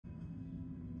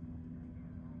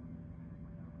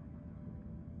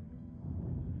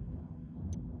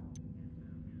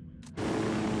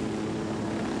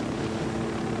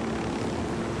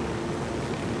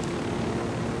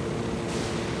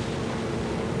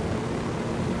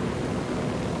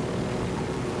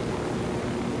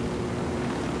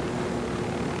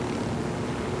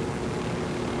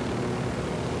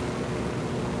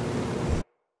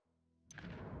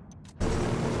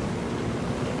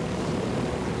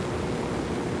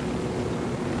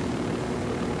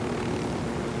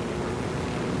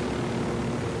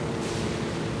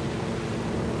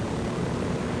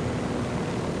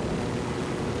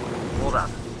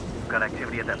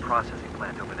processing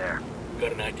plant over there.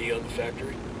 Got an ID on the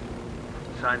factory?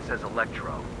 Sign says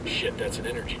Electro. Shit, that's an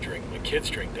energy drink. My kids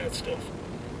drink that stuff.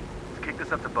 Let's kick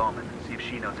this up to Bowman, see if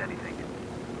she knows anything.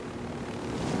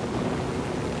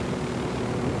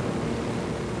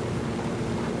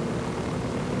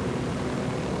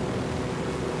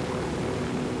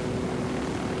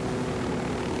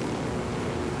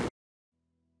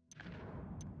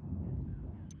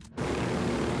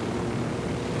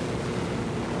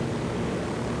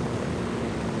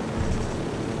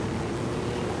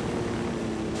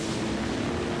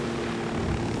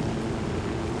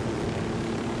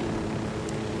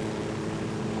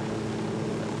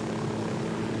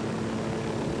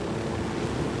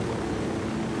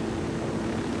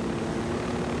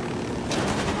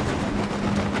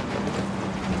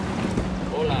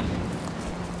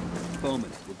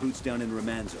 Boots down in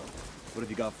Romanzo. What have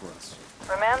you got for us?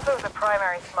 Romanzo's the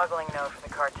primary smuggling node for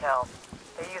the cartel.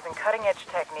 They're using cutting-edge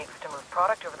techniques to move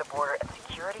product over the border, and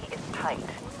security is tight.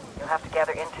 You'll have to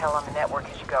gather intel on the network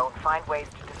as you go and find ways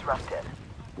to disrupt it.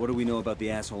 What do we know about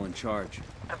the asshole in charge?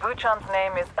 The Buchon's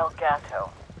name is El Gato.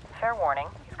 Fair warning,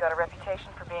 he's got a reputation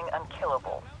for being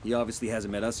unkillable. He obviously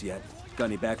hasn't met us yet. Got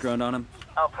any background on him?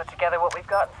 I'll put together what we've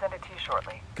got and send it to you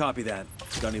shortly. Copy that.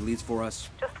 Got any leads for us?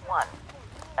 Just one.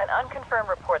 An unconfirmed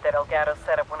report that El Gato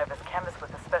set up one of his chemists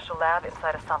with a special lab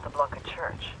inside a Santa Blanca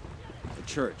church. The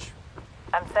church?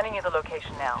 I'm sending you the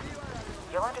location now.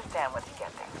 You'll understand once you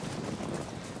get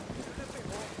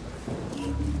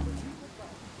there.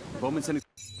 Bowman sending...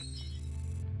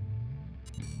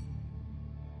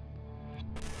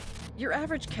 Your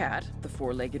average cat, the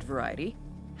four-legged variety,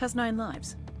 has 9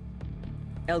 lives.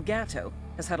 El Gato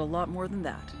has had a lot more than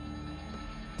that.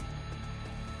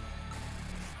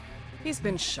 He's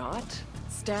been shot,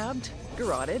 stabbed,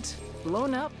 garroted,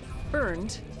 blown up,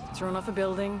 burned, thrown off a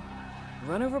building,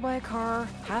 run over by a car,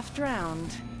 half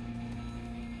drowned.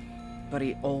 But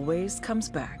he always comes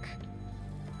back.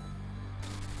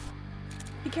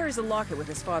 He carries a locket with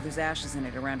his father's ashes in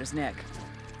it around his neck.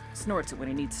 Snorts it when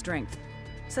he needs strength.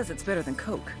 Says it's better than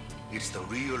coke. It's the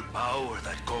real power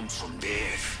that comes from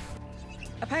death.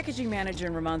 A packaging manager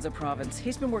in Romanzo province,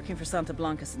 he's been working for Santa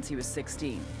Blanca since he was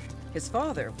 16. His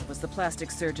father was the plastic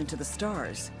surgeon to the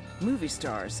stars, movie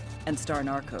stars, and star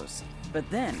narcos. But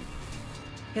then,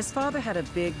 his father had a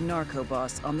big narco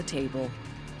boss on the table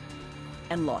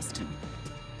and lost him.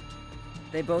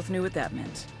 They both knew what that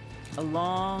meant. A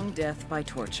long death by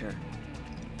torture.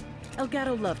 El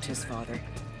Gato loved his father,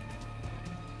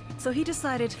 so he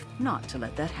decided not to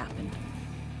let that happen.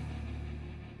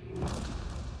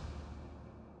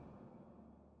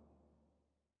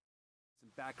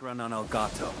 Background on El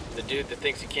Gato. The dude that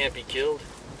thinks he can't be killed?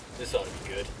 This ought to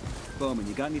be good. Bowman,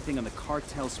 you got anything on the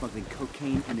cartel smuggling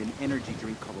cocaine and an energy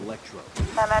drink called Electro?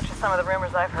 That matches some of the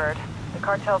rumors I've heard. The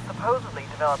cartel supposedly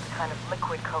developed a kind of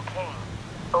liquid cocaine.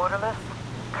 Odorless,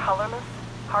 colorless,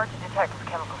 hard to detect with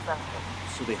chemical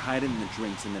sensors. So they hide it in the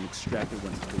drinks and then extract it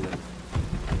once it's delivered.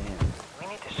 Damn. We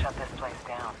need to shut this place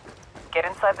down. Get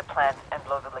inside the plant and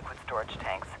blow the liquid storage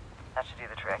tanks. That should do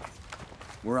the trick.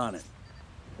 We're on it.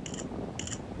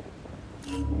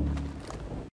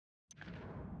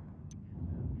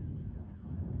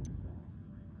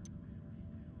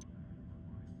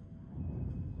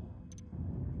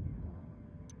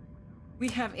 We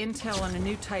have intel on a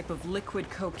new type of liquid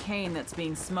cocaine that's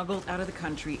being smuggled out of the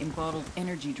country in bottled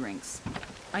energy drinks.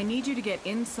 I need you to get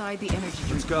inside the energy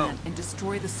drink plant and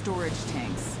destroy the storage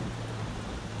tanks.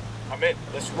 I'm in.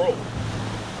 Let's roll.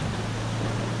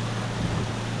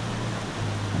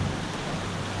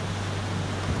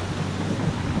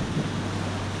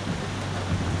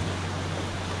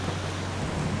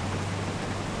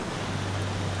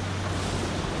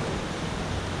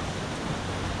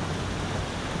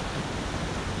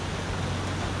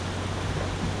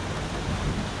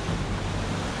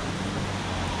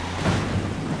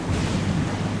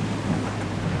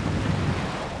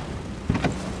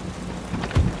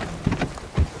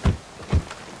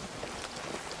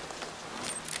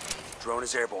 Drone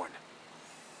is airborne.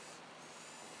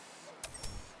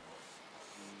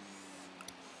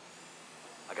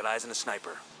 I got eyes on a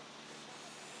sniper.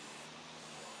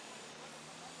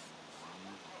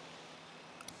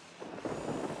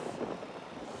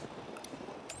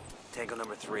 Tango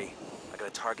number 3. I got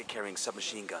a target carrying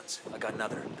submachine guns. I got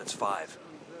another. That's 5.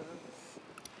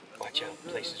 Watch out.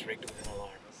 Place is rigged with an alarm.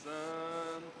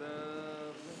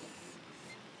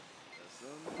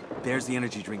 There's the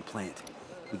energy drink plant.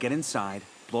 We get inside,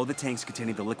 blow the tanks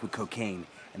containing the liquid cocaine,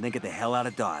 and then get the hell out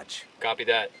of Dodge. Copy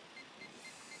that.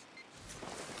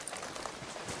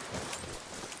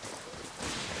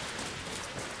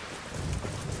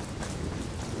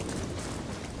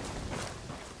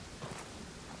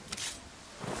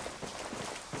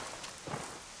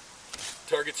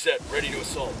 Target set, ready to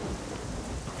assault.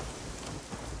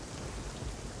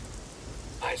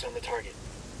 Eyes on the target.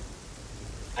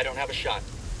 I don't have a shot.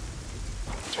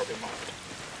 Target marked.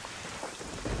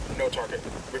 No target.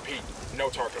 Repeat, no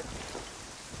target.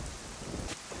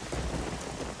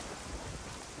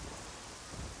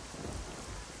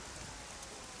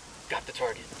 Got the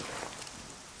target.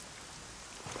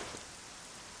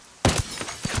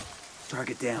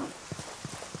 Target down.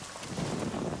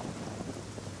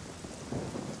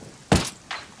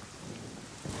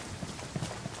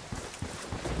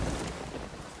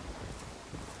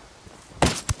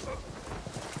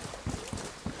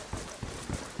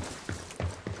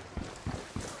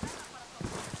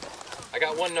 I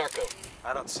got one narco.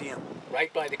 I don't see him.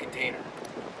 Right by the container.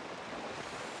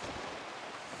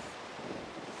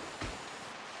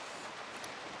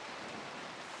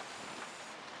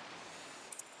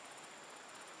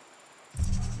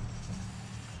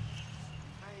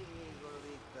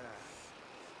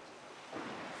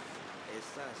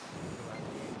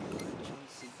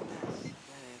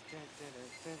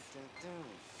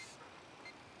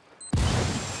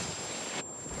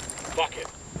 Fuck it.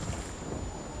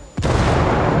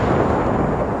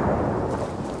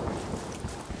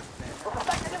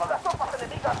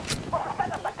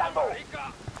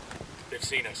 They've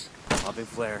seen us. Popping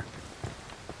flare.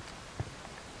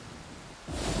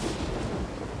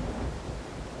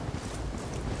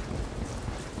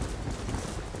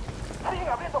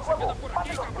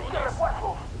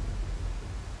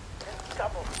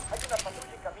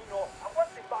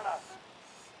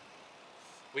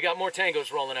 We got more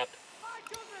tangos rolling up.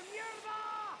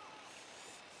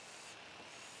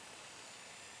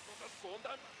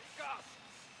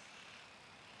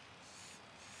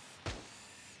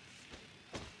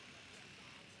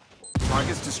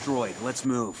 Target's destroyed. Let's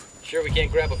move. Sure we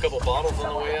can't grab a couple bottles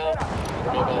on the way out? I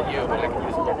don't know about you, but I can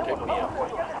use a little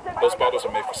pick-me-up. Those bottles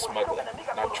are made for smuggling,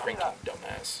 not drinking,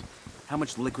 dumbass. How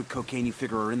much liquid cocaine you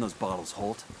figure are in those bottles,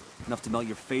 Holt? Enough to melt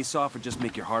your face off or just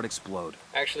make your heart explode?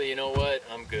 Actually, you know what?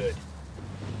 I'm good.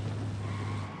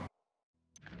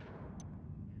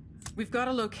 We've got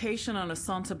a location on a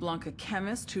Santa Blanca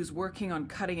chemist who's working on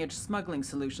cutting-edge smuggling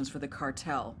solutions for the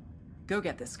cartel. Go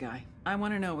get this guy. I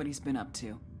want to know what he's been up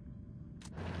to.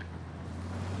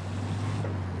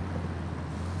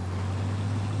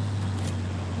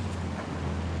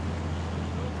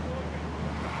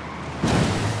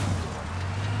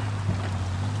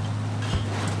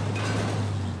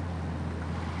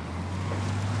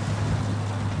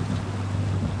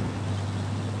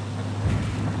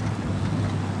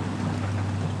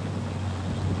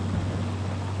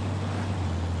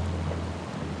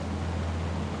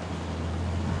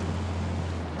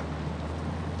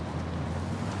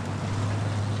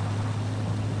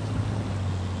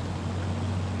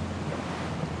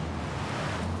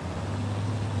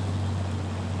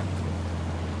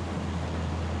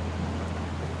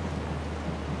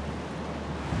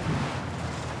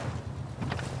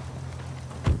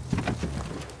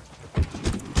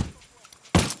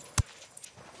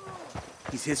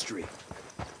 He's history.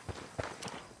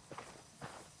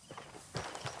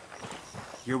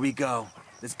 Here we go.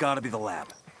 This gotta be the lab.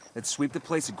 Let's sweep the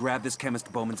place and grab this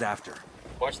chemist Bowman's after.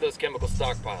 Watch those chemical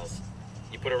stockpiles.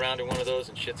 You put a round in one of those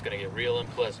and shit's gonna get real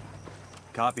unpleasant.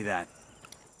 Copy that.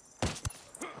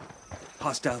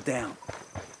 Hostile down.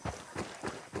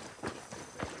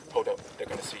 Hold up, they're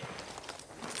gonna see you.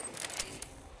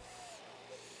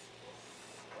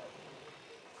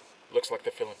 Looks like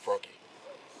they're feeling froggy.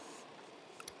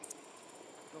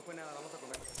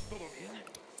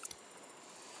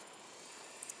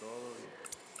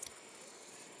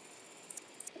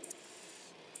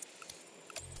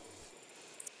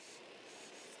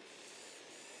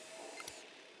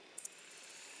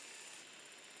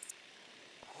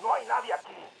 No hay nadie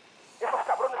aquí. Esos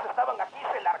cabrones estaban aquí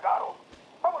y se largaron.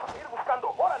 Vamos a seguir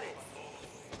buscando. ¡Órale!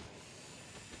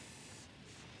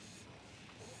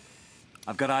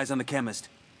 I've got eyes on the chemist.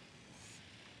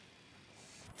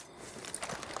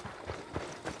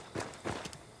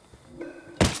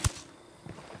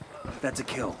 That's a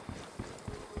kill.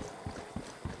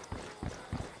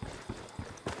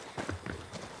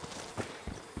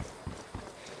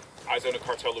 Eyes on a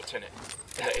cartel lieutenant.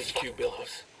 That HQ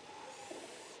billows.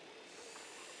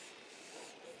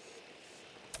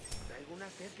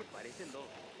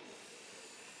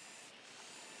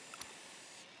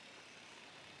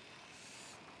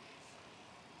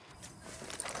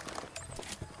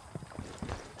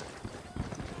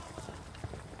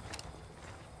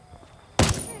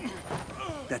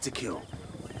 That's a kill.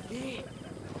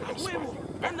 ¡A huevo!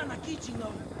 ¡Andan aquí,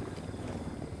 chingado!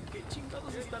 ¿Qué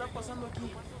chingados estará pasando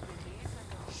aquí?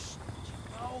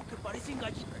 No, que parecen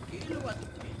gallinas. ¿Qué lo va a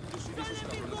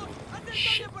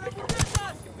Shit.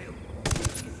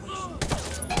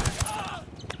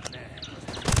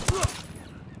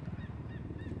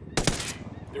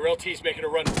 Their LT's making a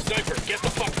run. Sniper, get the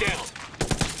fuck down.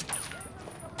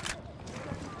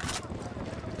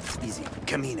 Easy.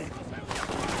 Camine.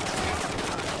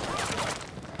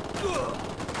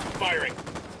 Firing.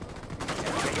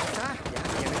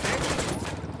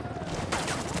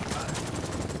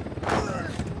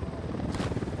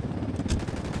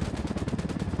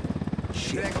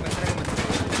 Shit.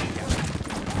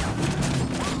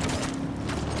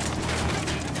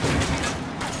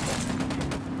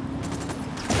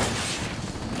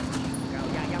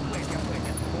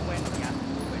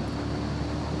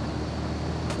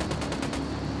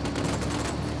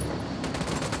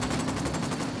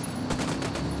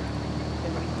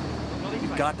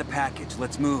 Got the package.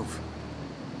 Let's move.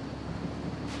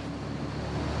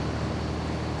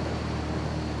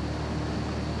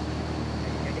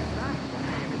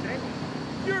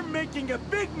 You're making a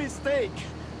big mistake.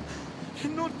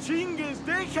 No chingues,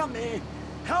 déjame.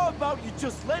 How about you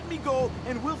just let me go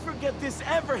and we'll forget this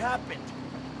ever happened?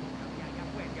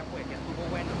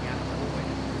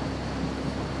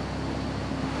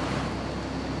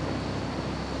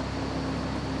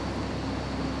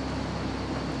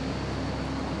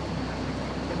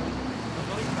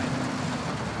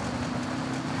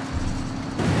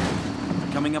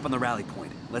 Coming up on the rally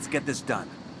point. Let's get this done.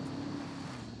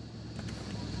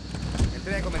 Me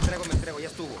entrego, ya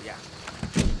estuvo, ya.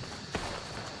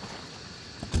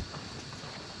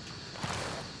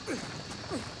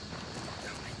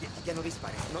 Ya no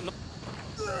dispares, no.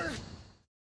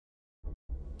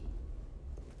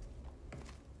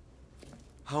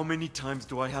 How many times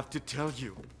do I have to tell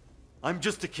you? I'm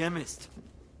just a chemist.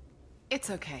 It's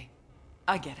okay.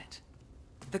 I get it.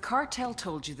 The cartel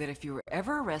told you that if you were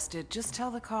ever arrested, just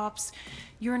tell the cops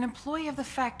you're an employee of the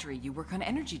factory, you work on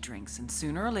energy drinks, and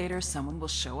sooner or later someone will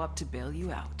show up to bail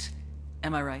you out.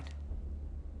 Am I right?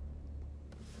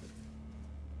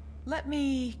 Let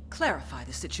me clarify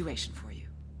the situation for you.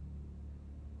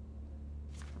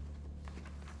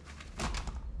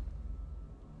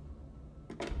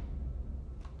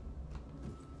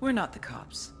 We're not the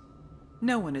cops.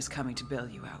 No one is coming to bail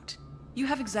you out. You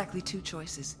have exactly two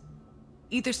choices.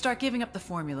 Either start giving up the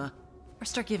formula, or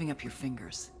start giving up your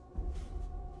fingers.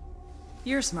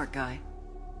 You're a smart guy.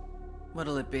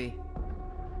 What'll it be?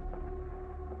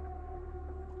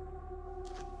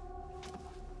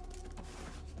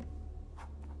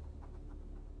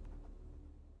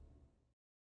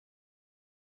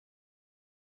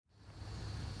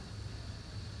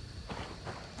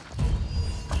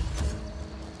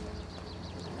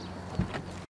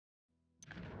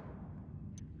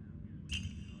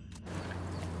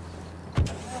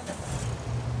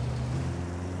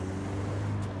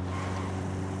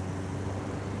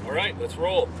 All right, let's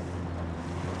roll.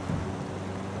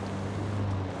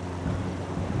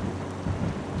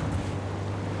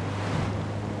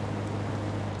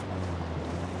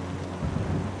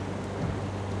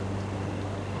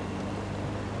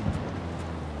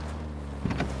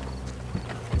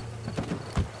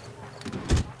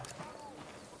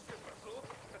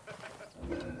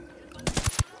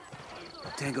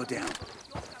 Tango down.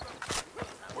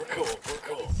 We're cool.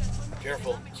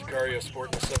 Careful, Sicario's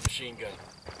sporting a submachine gun.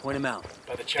 Point him out.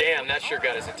 By the damn, that sure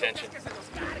got his attention.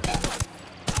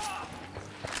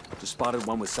 Just spotted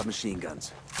one with submachine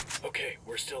guns. Okay,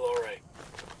 we're still all right.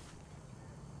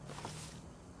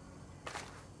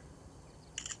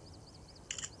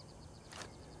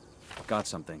 Got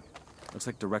something. Looks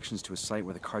like directions to a site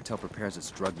where the cartel prepares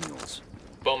its drug mules.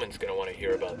 Bowman's gonna want to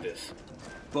hear about this.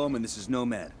 Bowman, this is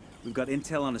Nomad. We've got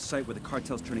intel on a site where the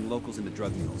cartel's turning locals into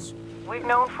drug mules. We've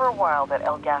known for a while that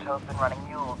El Gato's been running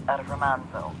mules out of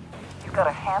Romanzo. He's got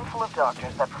a handful of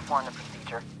doctors that perform the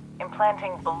procedure,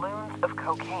 implanting balloons of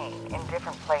cocaine in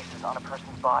different places on a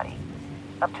person's body.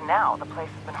 Up to now, the place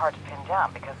has been hard to pin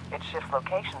down because it shifts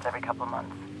locations every couple of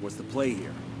months. What's the play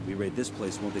here? We raid this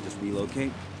place, won't they just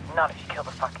relocate? Not if you kill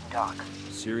the fucking doc.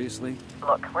 Seriously?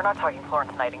 Look, we're not talking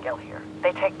Florence Nightingale here.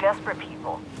 They take desperate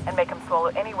people and make them swallow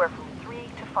anywhere from 3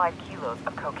 to 5 kilos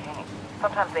of cocaine.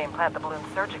 Sometimes they implant the balloons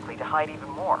surgically to hide even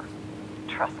more.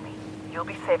 Trust me, you'll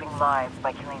be saving lives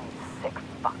by killing these sick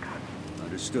fucks.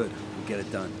 Understood. We'll get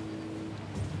it done.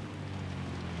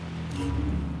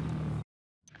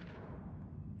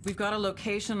 We've got a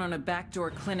location on a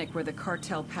backdoor clinic where the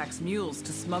cartel packs mules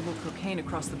to smuggle cocaine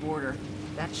across the border.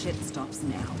 That shit stops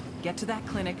now. Get to that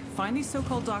clinic, find these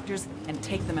so-called doctors, and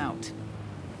take them out.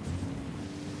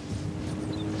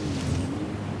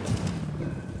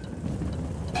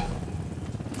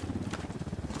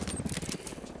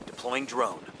 Deploying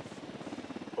drone.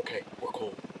 Okay, we're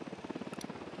cool.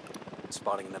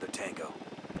 Spotting another tango.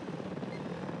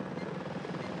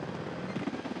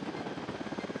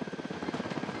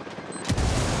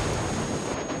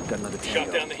 Got another tango.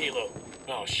 Shot down the helo.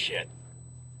 Oh, shit.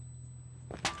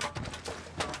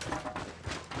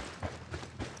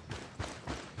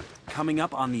 Coming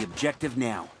up on the objective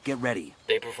now. Get ready.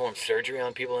 They perform surgery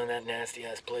on people in that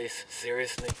nasty-ass place?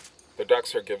 Seriously? The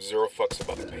doctor gives zero fucks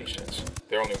about the patients.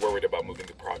 They're only worried about moving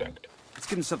the product. Let's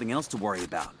give them something else to worry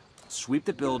about. Sweep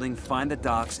the building, find the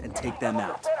docks, and take them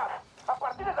out.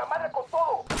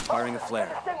 Firing a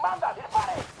flare.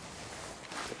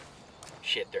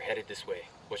 Shit, they're headed this way.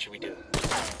 What should we do?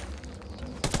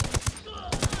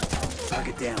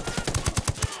 Target down.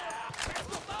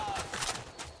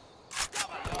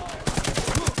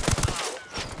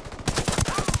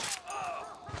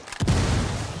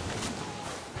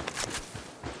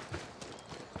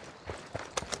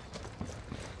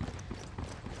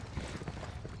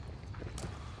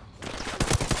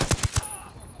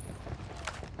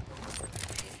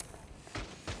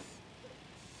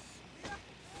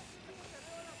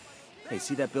 Hey,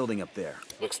 see that building up there?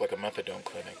 Looks like a methadone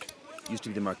clinic. Used to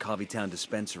be the Markavi Town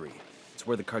dispensary. It's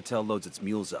where the cartel loads its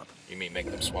mules up. You mean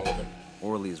make them swallow them?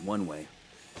 Orally is one way.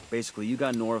 Basically, you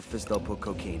got an orifice, they'll put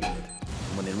cocaine in it.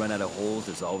 And when they run out of holes,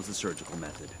 there's always the surgical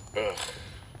method. Ugh.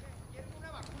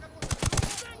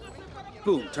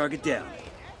 Boom, target down.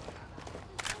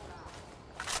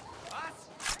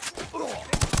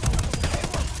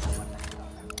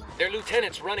 Their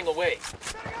lieutenant's running away.